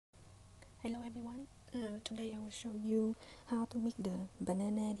Hello everyone. Today I will show you how to make the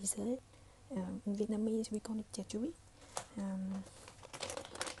banana dessert. In Vietnamese we call it chè chuối.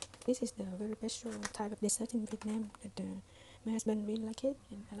 This is the very special type of dessert in Vietnam that my husband really like it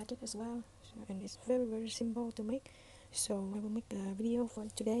and I like it as well. And it's very simple to make. So I will make a video for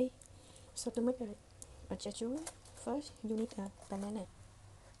today. So to make a chè chuối, first you need a banana.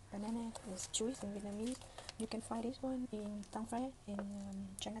 Banana is chuối in Vietnamese. You can find this one in Tang Phé in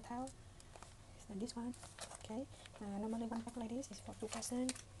Chinatown. So this one, okay. Normally one pack like this is for 2 person.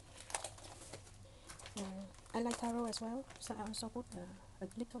 I like taro as well, so I also put a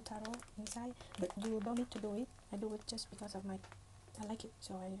little taro inside, but you don't need to do it. I do it just because of I like it,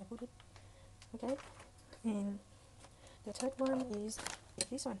 so I put it. Okay. And the third one is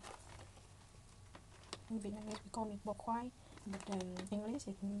this one. In Vietnamese we call it bò khoai, but in English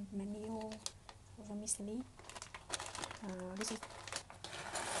it's manio vermicelli. This is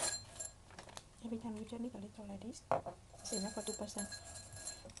every time you just need a little like this. It's enough for 2%.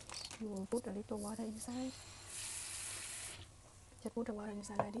 You will put a little water inside. Just put the water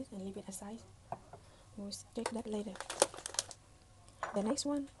inside like this and leave it aside. We'll check that later. The next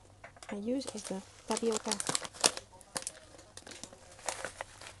one I use is the tapioca.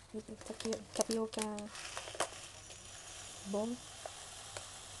 With the tapioca bowl.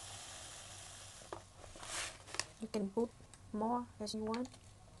 You can put more as you want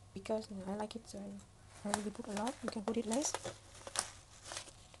because I like it, so I really put a lot. You can put it less.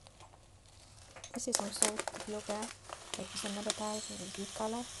 This is also tapioca, like it's another type with good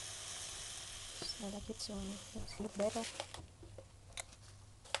color. So I like it, so it looks better.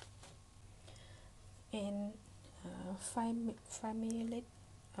 And 5 milliliters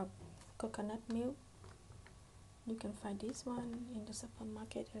of coconut milk. You can find this one in the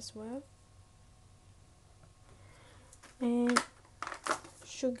supermarket as well. And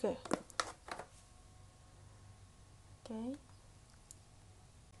sugar. Okay.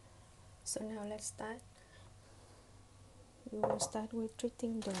 So now let's start. We will start with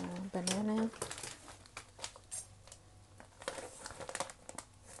treating the banana.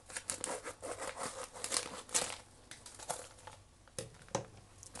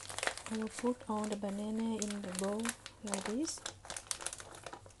 I will put all the banana in the bowl like this.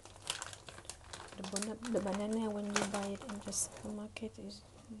 The banana when you buy it in the supermarket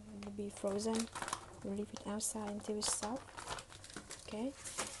will be frozen. You leave it outside until it's soft. Okay,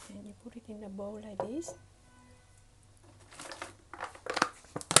 and you put it in the bowl like this.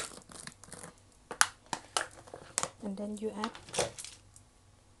 And then you add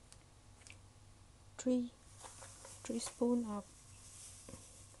 3 spoons of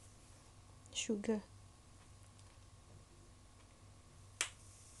sugar.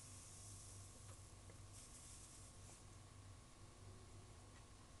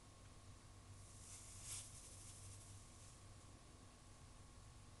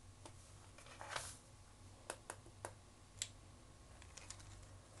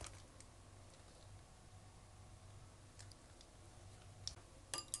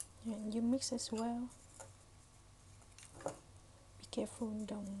 And you mix as well. Be careful,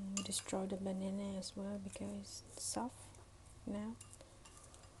 don't destroy the banana as well because it's soft now.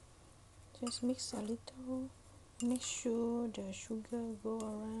 Just mix a little. Make sure the sugar go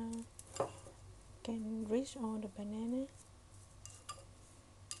around, can reach on the banana.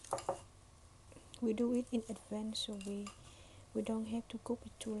 We do it in advance so we don't have to cook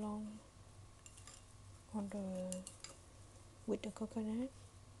it too long with the coconut,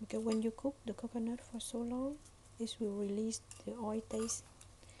 because when you cook the coconut for so long, this will release the oil taste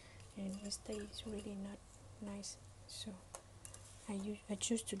and it tastes really not nice. So I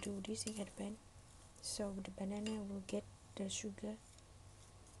choose to do this in advance so the banana will get the sugar.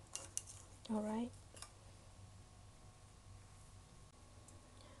 Alright,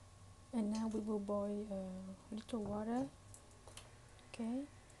 and now we will boil a little water. Okay,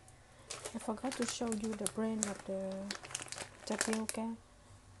 I forgot to show you the brand of the tapioca,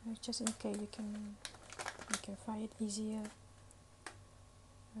 just in case you can find it easier.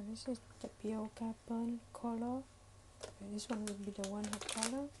 This is tapioca pearl color. This one will be the one with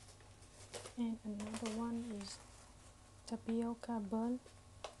color, and another one is tapioca burn.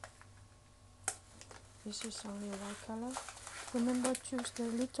 This is only white color. Remember, choose the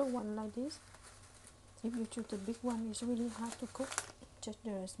little one like this. If you choose the big one, it's really hard to cook. Just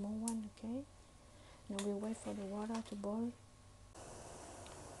the small one, okay? Now we wait for the water to boil.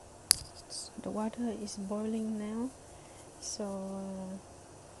 The water is boiling now, so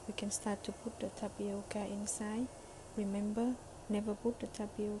we can start to put the tapioca inside. Remember, never put the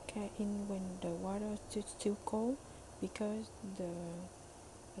tapioca in when the water is still cold, because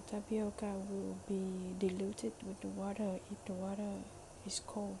the tapioca will be diluted with the water if the water is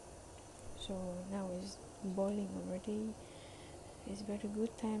cold. So now it's boiling already. It's very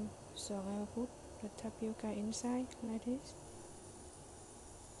good time. So I'll put the tapioca inside like this.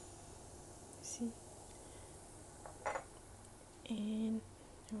 See, and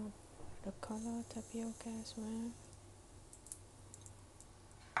the color tapioca as well.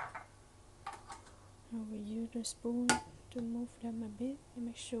 I will use the spoon to move them a bit and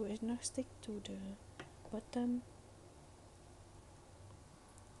make sure it's not stick to the bottom.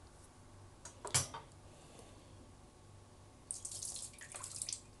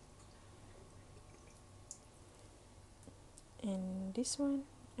 And this one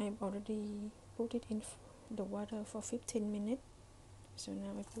I've already put it in the water for 15 minutes. So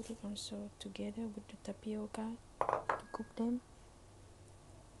now I put it also together with the tapioca to cook them.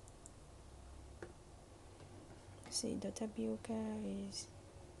 See, the tapioca is,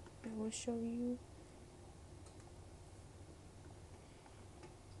 I will show you.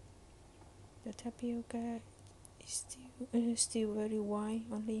 The tapioca is still very white,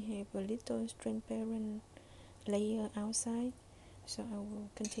 only have a little transparent layer outside. So I will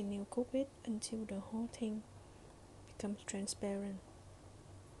continue cook it until the whole thing becomes transparent.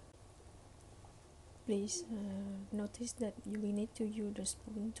 Please notice that you will need to use the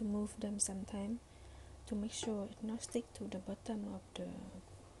spoon to move them sometime to make sure it not stick to the bottom of the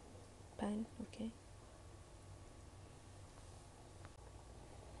pan.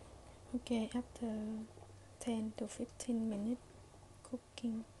 Okay, after 10 to 15 minutes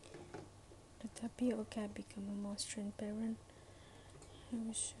cooking, the tapioca become more transparent. I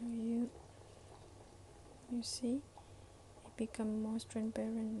will show you. You see, it become more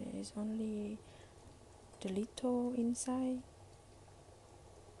transparent. There is only the little inside.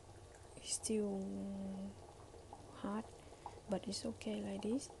 It's still hard, but it's okay like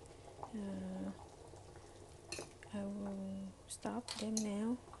this. I will stop them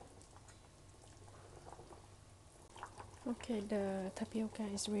now. Okay, the tapioca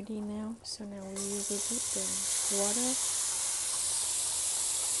is ready now. So now we will put the water.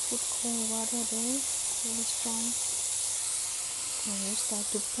 Put cold water there, really strong. And we start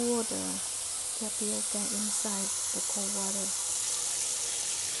to pour the tapioca inside the cold water.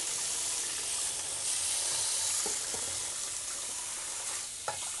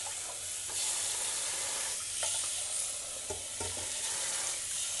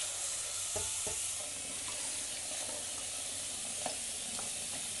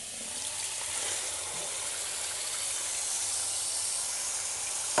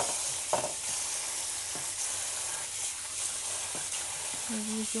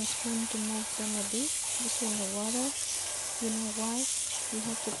 You use your spoon to move them a bit between the water. You know why? You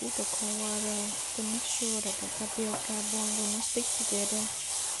have to put the cold water to make sure that the tapioca ball will not stick together.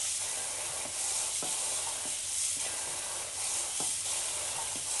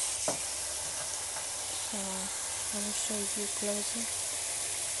 So I will show you closer.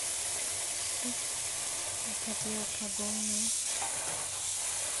 See? The tapioca ball now.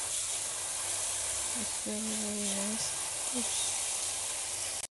 It's very nice. Oops.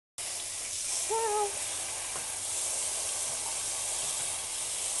 Wow.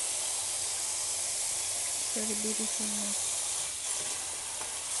 Very beautiful now.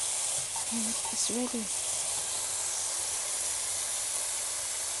 And it's ready.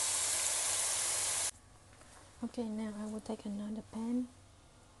 Okay, now I will take another pan.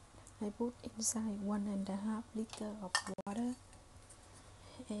 I put inside 1.5 liter of water,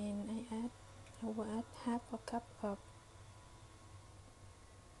 and I will add half a cup of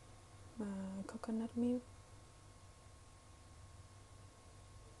coconut milk.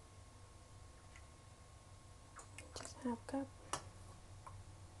 Just half cup.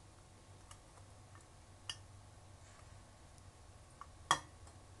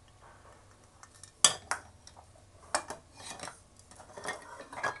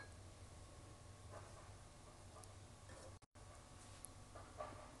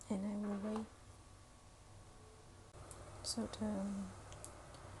 And I will wait. So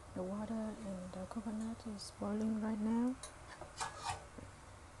the water and the coconut is boiling right now.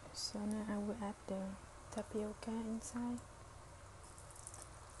 So now I will add the tapioca inside.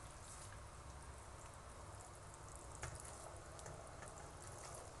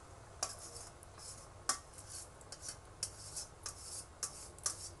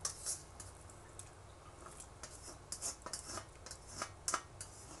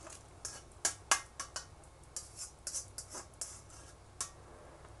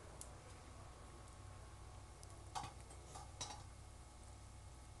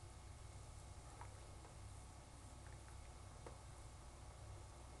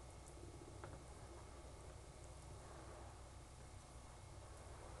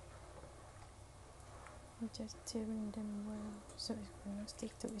 just stirring them well so it will not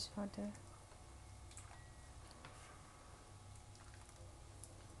stick to each other.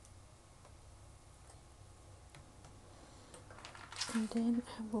 And then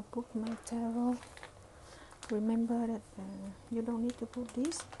I will put my taro. Remember that you don't need to put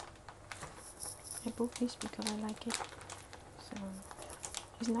this. I put this because I like it, so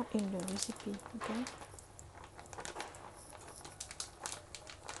it's not in the recipe, okay?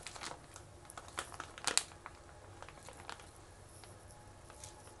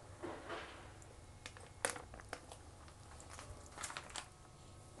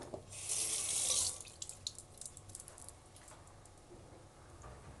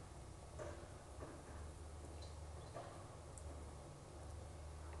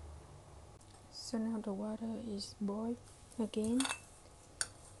 So now the water is boiled again.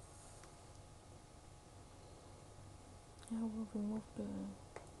 I will remove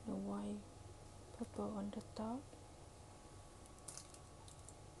the white pepper on the top.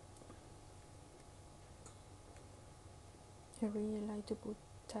 I really like to put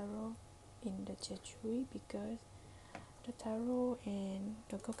taro in the chechuri because the taro and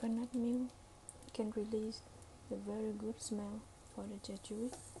the coconut milk can release a very good smell for the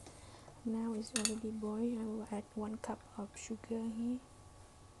chechuri. Now it's already boiled. I will add 1 cup of sugar here.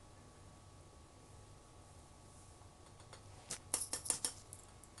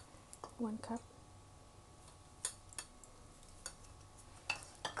 One cup.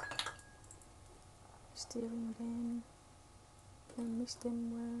 Stirring them and mix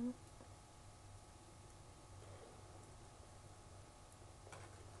them well.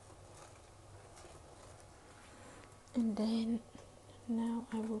 And then now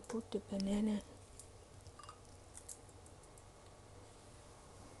I will put the banana.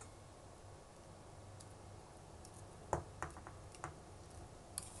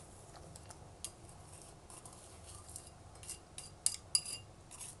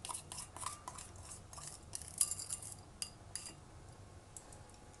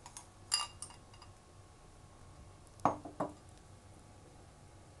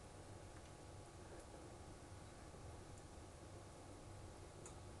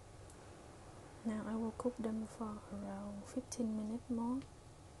 Now I will cook them for around 15 minutes more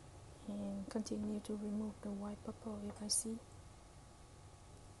and continue to remove the white pepper if I see.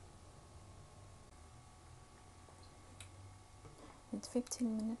 It's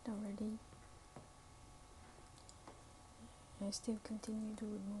 15 minutes already. I still continue to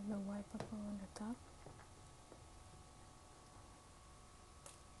remove the white pepper on the top.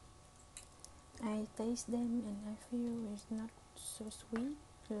 I taste them and I feel it's not so sweet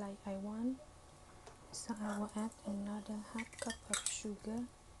like I want, so I will add another half cup of sugar.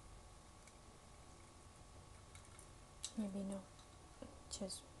 Maybe not,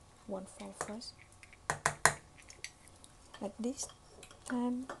 just 1/4 first. At this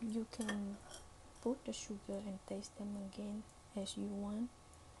time you can put the sugar and taste them again as you want,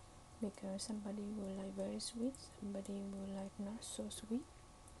 because somebody will like very sweet, somebody will like not so sweet.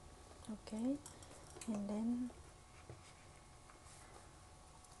 Okay, and then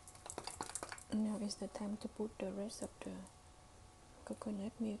now is the time to put the rest of the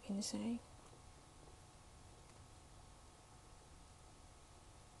coconut milk inside.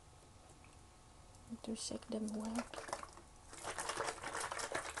 To shake them well.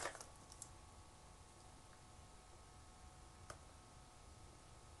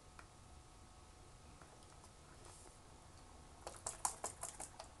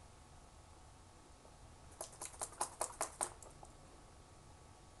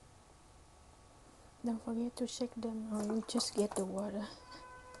 Don't forget to shake them or you just get the water.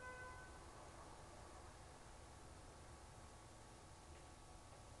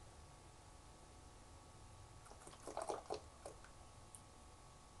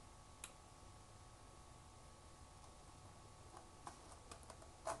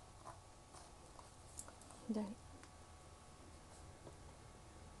 Then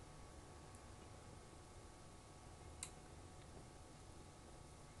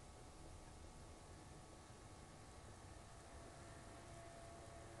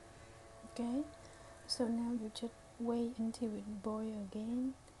okay, so now you just wait until it boils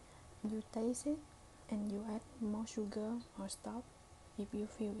again. You taste it and you add more sugar or stop if you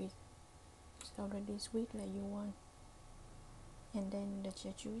feel it's already sweet like you want. And then the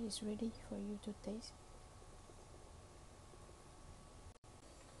chechuri is ready for you to taste.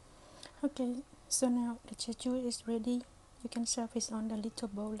 Okay, so now the chechuri is ready. You can serve it on the little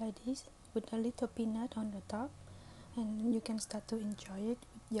bowl like this with a little peanut on the top, and you can start to enjoy it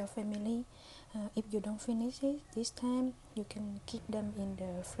with your family. If you don't finish it this time, you can keep them in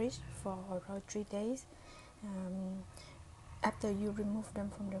the fridge for around 3 days um, After you remove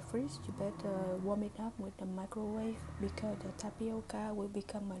them from the fridge, you better warm it up with the microwave because the tapioca will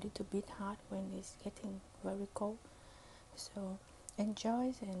become a little bit hot when it's getting very cold. So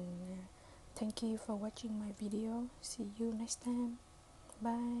enjoy, and thank you for watching my video. See you next time.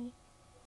 Bye.